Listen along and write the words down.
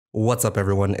What's up,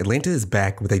 everyone? Atlanta is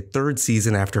back with a third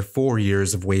season after 4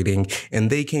 years of waiting, and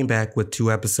they came back with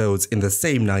 2 episodes in the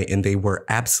same night, and they were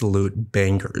absolute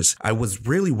bangers. I was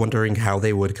really wondering how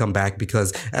they would come back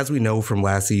because, as we know from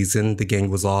last season, the gang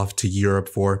was off to Europe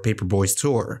for Paperboy's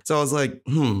tour. So I was like,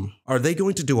 are they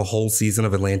going to do a whole season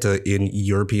of Atlanta in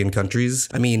European countries?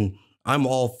 I mean, I'm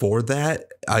all for that.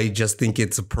 I just think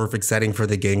it's a perfect setting for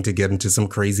the gang to get into some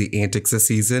crazy antics this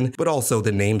season, but also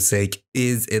the namesake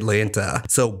is Atlanta.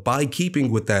 So by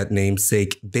keeping with that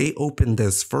namesake, they opened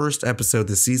this first episode,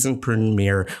 the season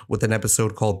premiere, with an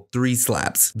episode called 3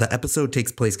 Slaps. The episode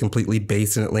takes place completely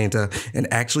based in Atlanta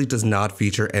and actually does not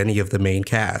feature any of the main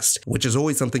cast, which is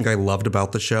always something I loved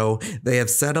about the show. They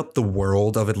have set up the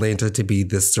world of Atlanta to be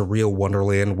this surreal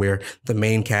wonderland where the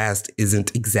main cast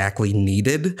isn't exactly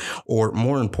needed, or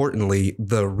more importantly,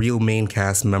 the real main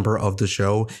cast member of the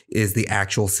show is the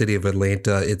actual city of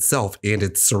Atlanta itself and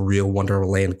its surreal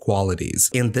wonderland qualities.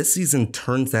 And this season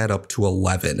turns that up to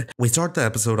 11. We start the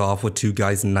episode off with 2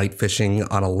 guys night fishing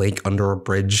on a lake under a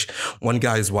bridge. One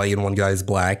guy's white and one guy's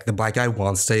black. The black guy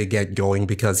wants to get going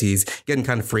because he's getting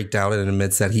kind of freaked out and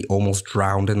admits that he almost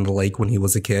drowned in the lake when he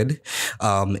was a kid.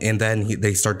 And then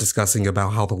they start discussing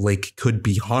about how the lake could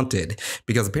be haunted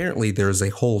because apparently there's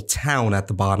a whole town at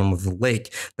the bottom of the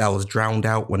lake that was drowned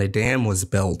out when a dam was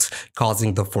built,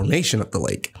 causing the formation of the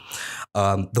lake.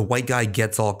 The white guy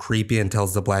gets all creepy and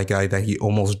tells the black guy that he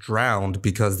almost drowned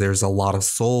because there's a lot of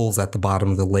souls at the bottom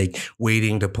of the lake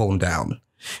waiting to pull him down.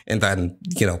 And then,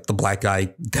 the black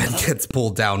guy then gets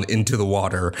pulled down into the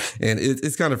water. And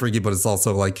it's kind of freaky, but it's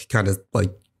also I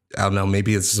don't know,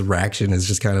 maybe its reaction is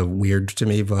just kind of weird to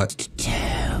me, but...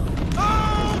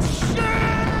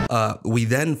 we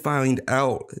then find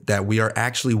out that we are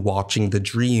actually watching the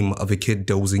dream of a kid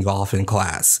dozing off in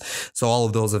class. So all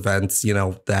of those events,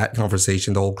 that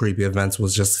conversation, the whole creepy events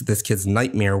was just this kid's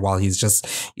nightmare while he's just,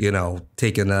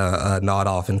 taking a nod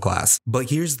off in class. But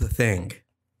here's the thing.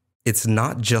 It's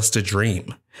not just a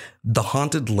dream. The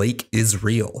haunted lake is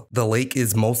real. The lake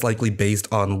is most likely based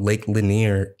on Lake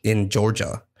Lanier in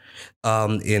Georgia.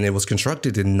 And it was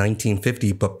constructed in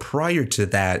 1950, but prior to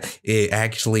that, it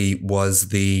actually was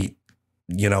the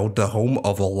home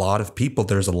of a lot of people.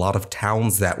 There's a lot of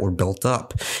towns that were built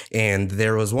up. And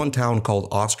there was one town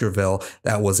called Oscarville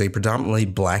that was a predominantly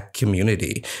black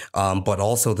community, but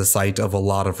also the site of a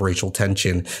lot of racial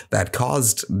tension that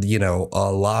caused,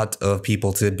 a lot of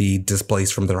people to be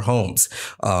displaced from their homes.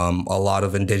 A lot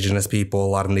of indigenous people, a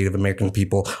lot of Native American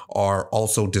people are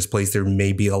also displaced. There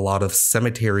may be a lot of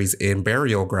cemeteries and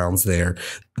burial grounds there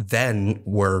then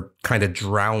were kind of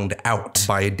drowned out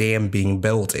by a dam being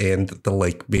built and the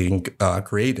lake being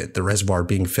created, the reservoir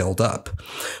being filled up.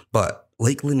 But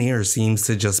Lake Lanier seems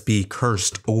to just be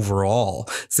cursed overall.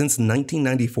 Since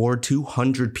 1994,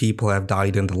 200 people have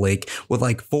died in the lake,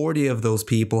 with 40 of those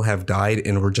people have died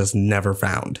and were just never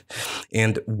found.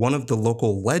 And one of the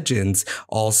local legends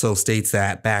also states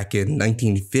that back in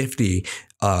 1950,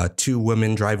 2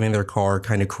 women driving their car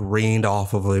kind of careened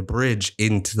off of a bridge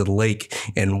into the lake.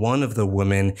 And one of the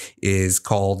women is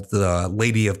called the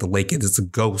Lady of the Lake. It is a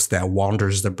ghost that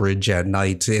wanders the bridge at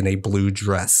night in a blue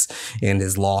dress and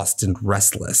is lost and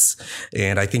restless.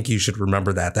 And I think you should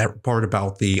remember that part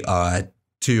about the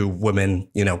 2 women,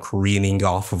 careening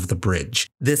off of the bridge.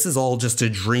 This is all just a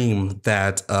dream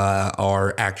that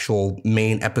our actual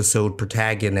main episode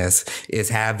protagonist is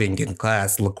having in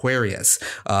class, L'Aquarius.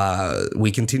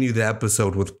 We continue the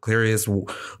episode with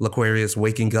L'Aquarius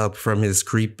waking up from his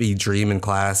creepy dream in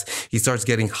class. He starts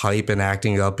getting hype and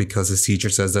acting up because his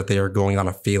teacher says that they are going on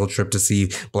a field trip to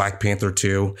see Black Panther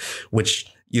 2, which,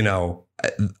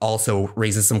 also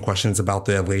raises some questions about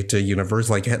the Atlanta universe.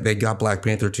 They got Black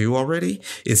Panther 2 already?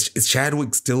 Is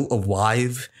Chadwick still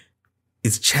alive?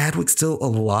 Is Chadwick still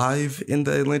alive in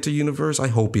the Atlanta universe? I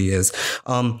hope he is.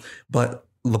 But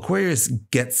L'Aquarius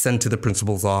gets sent to the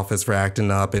principal's office for acting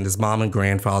up, and his mom and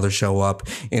grandfather show up,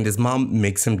 and his mom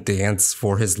makes him dance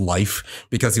for his life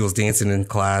because he was dancing in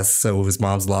class. So his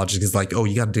mom's logic is oh,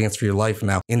 you got to dance for your life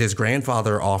now. And his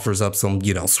grandfather offers up some,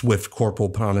 swift corporal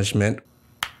punishment.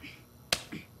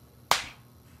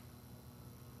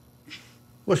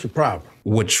 What's your problem?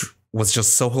 Which was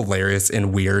just so hilarious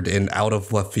and weird and out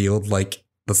of left field.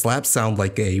 The slaps sound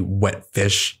like a wet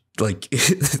fish.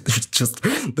 There's just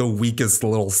the weakest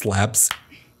little slaps.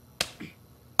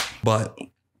 But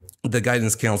the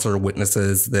guidance counselor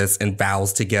witnesses this and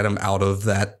vows to get him out of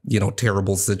that,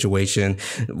 terrible situation,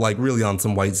 really on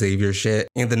some white savior shit.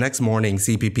 And the next morning,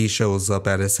 CPP shows up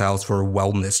at his house for a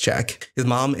wellness check. His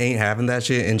mom ain't having that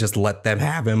shit and just let them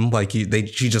have him.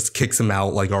 She just kicks him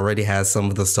out, already has some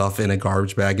of the stuff in a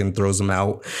garbage bag and throws him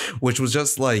out, which was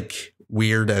just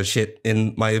weird as shit,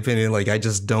 in my opinion. Like, I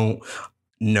just don't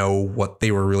know what they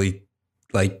were really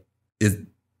like is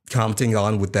commenting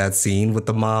on with that scene with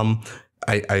the mom.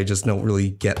 I just don't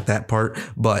really get that part.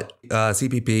 But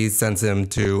CPP sends him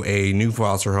to a new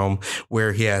foster home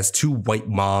where he has 2 white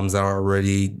moms that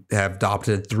already have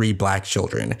adopted 3 black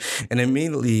children. And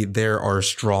immediately there are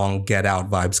strong Get Out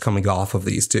vibes coming off of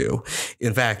these 2.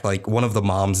 In fact, like, one of the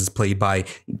moms is played by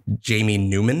Jamie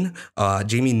Newman.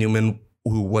 Jamie Newman,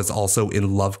 who was also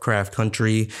in Lovecraft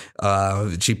Country.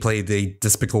 She played the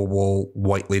despicable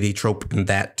white lady trope in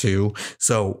that too.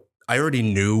 So I already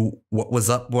knew what was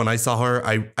up when I saw her.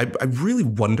 I really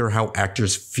wonder how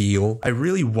actors feel. I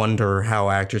really wonder how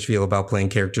actors feel about playing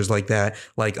characters like that.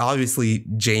 Like, obviously,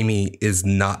 Jamie is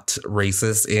not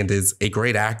racist and is a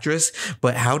great actress,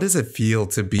 but how does it feel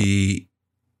to be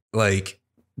like,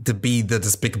 to be the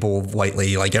despicable white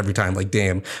lady, like, every time? Like,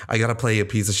 damn, I gotta play a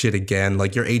piece of shit again.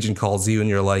 Like, your agent calls you and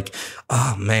you're like,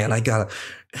 oh man, I got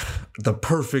the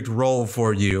perfect role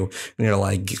for you. And you're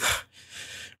like,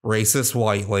 racist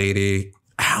white lady,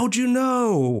 how'd you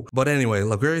know? But anyway,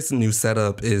 LaQuarius' new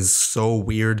setup is so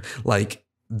weird. Like,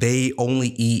 they only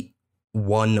eat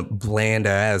one bland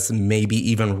ass, maybe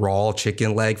even raw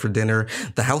chicken leg for dinner.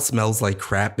 The house smells like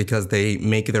crap because they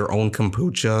make their own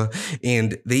kombucha,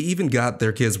 and they even got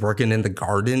their kids working in the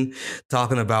garden,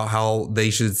 talking about how they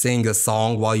should sing a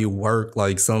song while you work,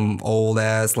 like some old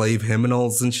ass slave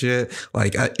hymnals and shit.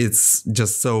 Like, it's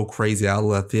just so crazy out of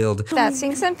left field. That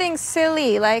sing something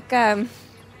silly like I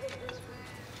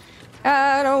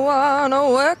don't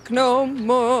wanna work no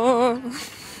more.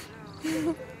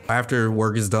 After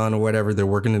work is done or whatever, they're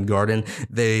working in the garden,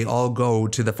 they all go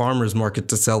to the farmer's market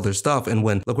to sell their stuff. And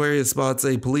when LaQuarius spots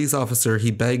a police officer,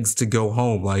 he begs to go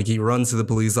home. Like, he runs to the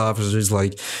police officer. He's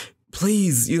like,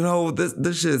 please, you know,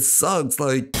 this shit sucks.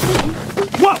 Like,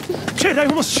 whoa, shit, I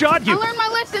almost shot you. I learned my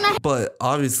lesson. But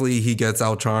obviously he gets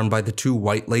out charmed by the 2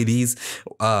 white ladies.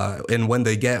 And when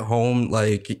they get home,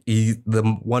 like,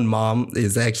 the one mom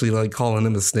is actually like calling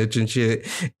him a snitch and shit.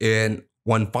 And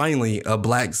when finally a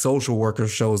black social worker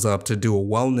shows up to do a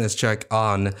wellness check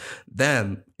on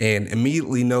them and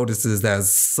immediately notices that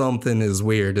something is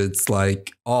weird, it's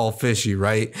like all fishy,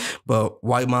 right? But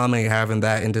white mom ain't having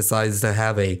that and decides to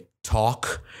have a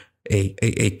talk,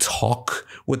 a talk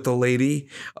with the lady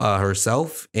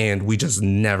herself, and we just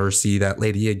never see that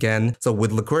lady again. So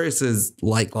with LaQuarius's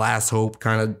like last hope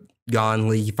kind of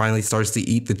gone, he finally starts to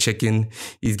eat the chicken.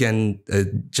 He's getting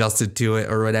adjusted to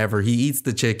it or whatever. He eats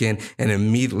the chicken and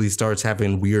immediately starts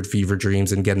having weird fever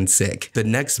dreams and getting sick. The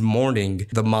next morning,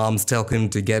 the moms tell him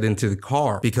to get into the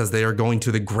car because they are going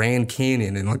to the Grand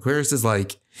Canyon. And LaQuarius is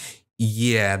like,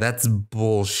 yeah, that's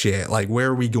bullshit. Like, where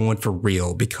are we going for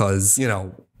real? Because, you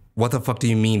know, what the fuck do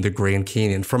you mean the Grand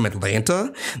Canyon? From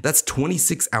Atlanta? That's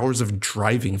 26 hours of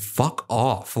driving. Fuck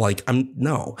off. Like,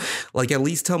 no. Like, at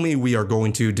least tell me we are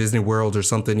going to Disney World or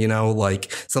something, you know, like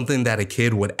something that a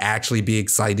kid would actually be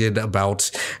excited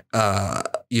about,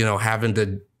 you know, having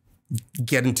to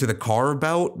get into the car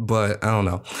about. But I don't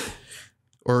know.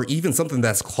 Or even something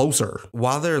that's closer.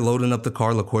 While they're loading up the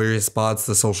car, LaQuarius spots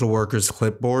the social worker's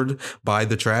clipboard by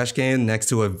the trash can next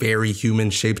to a very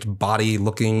human-shaped body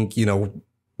looking, you know,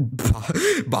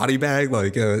 body bag,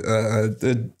 like a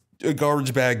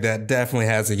garbage bag that definitely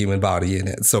has a human body in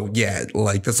it. So yeah,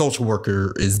 like, the social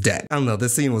worker is dead. I don't know,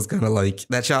 this scene was kind of like,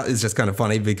 that shot is just kind of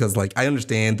funny because, like, I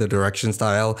understand the direction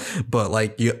style, but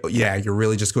like, you're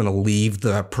really just going to leave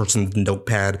the person's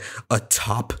notepad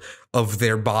atop of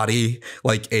their body,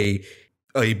 like a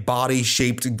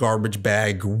body-shaped garbage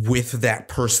bag with that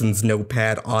person's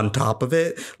notepad on top of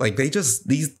it. Like, they just,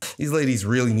 these ladies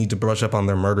really need to brush up on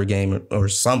their murder game or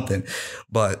something.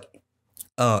 But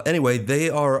anyway, they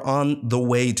are on the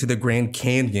way to the Grand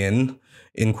Canyon,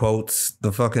 in quotes,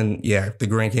 the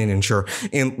Grand Canyon, sure.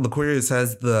 And LaQuarius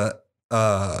has the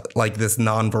like this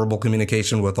nonverbal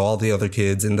communication with all the other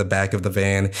kids in the back of the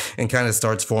van and kind of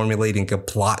starts formulating a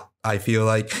plot, I feel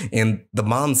like. And the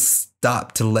moms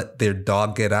stop to let their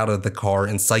dog get out of the car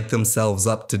and psych themselves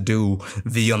up to do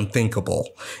the unthinkable.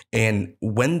 And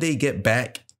when they get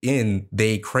back in,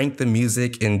 they crank the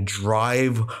music and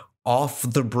drive off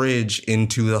the bridge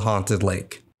into the haunted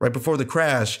lake. Right before the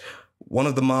crash, one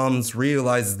of the moms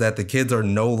realizes that the kids are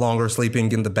no longer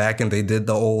sleeping in the back and they did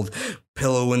the old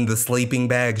pillow in the sleeping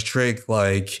bags trick,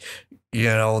 like, you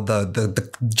know,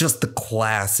 just the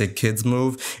classic kids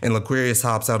move. And LaQuarius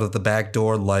hops out of the back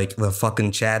door like the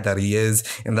fucking Chad that he is,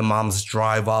 and the moms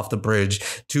drive off the bridge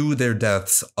to their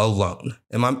deaths alone.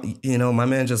 And my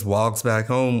man just walks back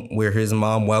home where his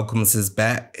mom welcomes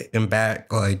him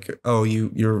back like, oh,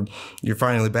 you're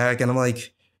finally back. And I'm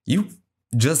like, you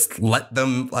just let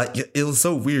them, like, it was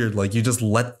so weird. Like, you just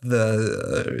let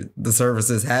the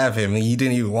services have him, and he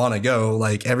didn't even want to go.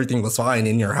 Like, everything was fine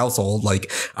in your household. Like,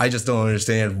 I just don't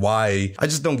understand why. I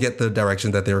just don't get the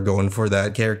direction that they were going for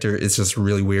that character. It's just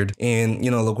really weird. And, you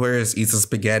know, Laquarius eats a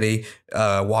spaghetti,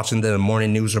 watching the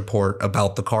morning news report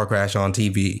about the car crash on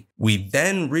TV. We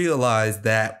then realize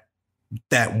that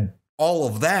all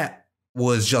of that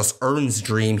was just Ern's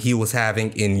dream he was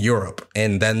having in Europe.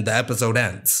 And then the episode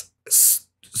ends.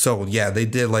 So yeah, they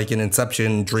did like an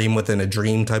Inception dream within a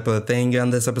dream type of thing on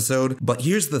this episode. But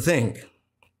here's the thing.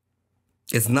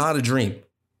 It's not a dream.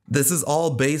 This is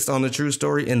all based on a true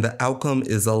story, and the outcome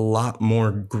is a lot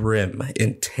more grim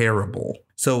and terrible.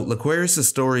 So Laquarius'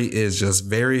 story is just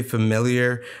very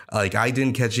familiar. Like, I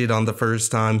didn't catch it on the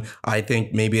first time. I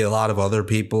think maybe a lot of other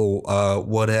people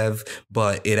would have,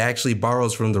 but it actually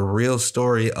borrows from the real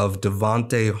story of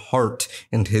Devonte Hart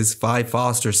and his 5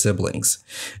 foster siblings,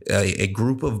 a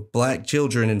group of Black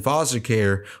children in foster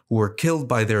care who were killed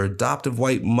by their adoptive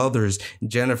white mothers,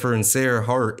 Jennifer and Sarah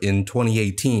Hart, in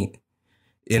 2018.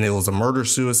 And it was a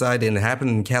murder-suicide, and it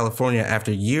happened in California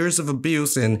after years of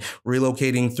abuse and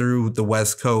relocating through the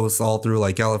West Coast, all through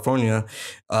like California.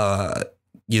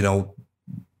 You know,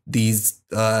 these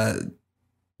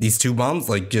 2 moms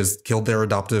like just killed their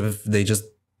adoptive. They just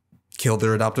killed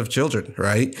their adoptive children,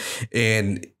 right?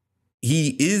 And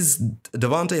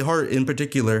Devonte Hart in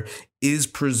particular is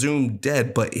presumed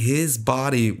dead, but his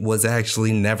body was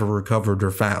actually never recovered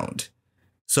or found.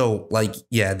 So, like,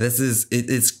 yeah,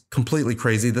 it's completely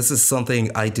crazy. This is something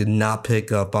I did not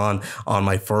pick up on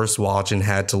my first watch and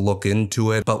had to look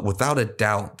into it. But without a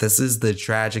doubt, this is the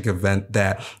tragic event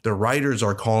that the writers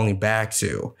are calling back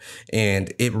to.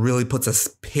 And it really puts a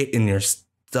pit in your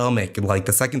stomach. Like,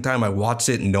 the second time I watched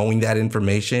it, knowing that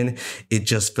information, it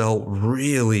just felt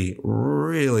really,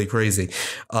 really crazy.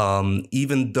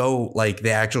 Even though like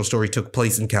the actual story took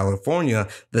place in California,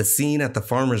 the scene at the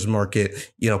farmer's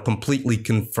market, you know, completely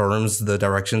confirms the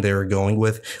direction they were going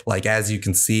with. Like, as you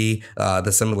can see,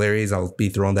 the similarities, I'll be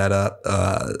throwing that up,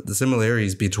 the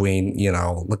similarities between, you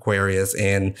know, Laquarius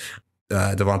and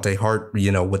Devonte Hart,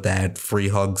 you know, with that free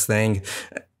hugs thing.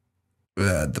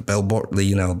 The billboard,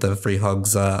 you know, the free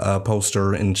hugs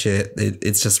poster and shit.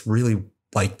 It's just really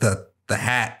like the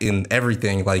hat and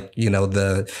everything. Like, you know,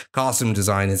 the costume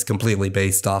design is completely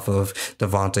based off of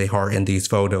Devonte Hart in these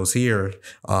photos here.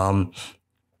 And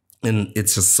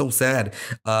it's just so sad.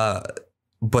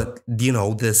 But, you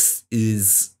know, this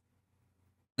is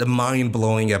the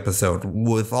mind-blowing episode.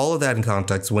 With all of that in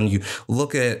context, when you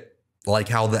look at like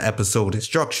how the episode is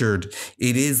structured,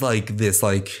 it is like this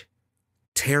like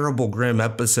terrible grim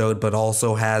episode, but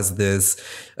also has this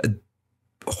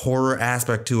horror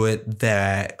aspect to it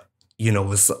that, you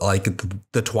know, is like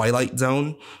the Twilight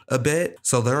Zone a bit.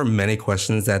 So there are many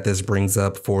questions that this brings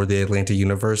up for the Atlanta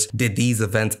universe. Did these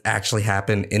events actually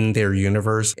happen in their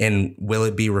universe, and will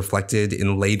it be reflected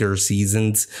in later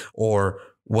seasons? Or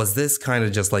was this kind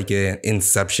of just like an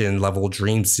Inception level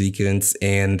dream sequence,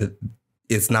 and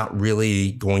it's not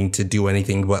really going to do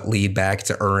anything but lead back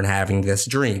to Ern having this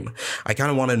dream? I kind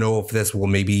of want to know if this will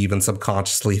maybe even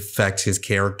subconsciously affect his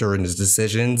character and his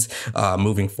decisions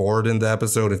moving forward in the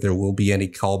episode, if there will be any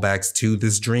callbacks to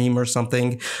this dream or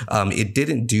something. It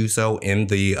didn't do so in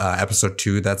the episode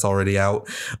 2 that's already out.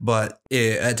 But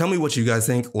tell me what you guys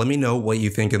think. Let me know what you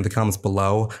think in the comments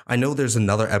below. I know there's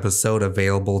another episode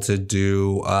available to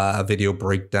do a video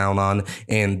breakdown on,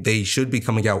 and they should be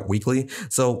coming out weekly.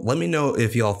 So let me know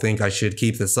if y'all think I should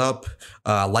keep this up.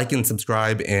 Like and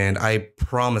subscribe, and I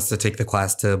promise to take the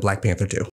class to Black Panther 2.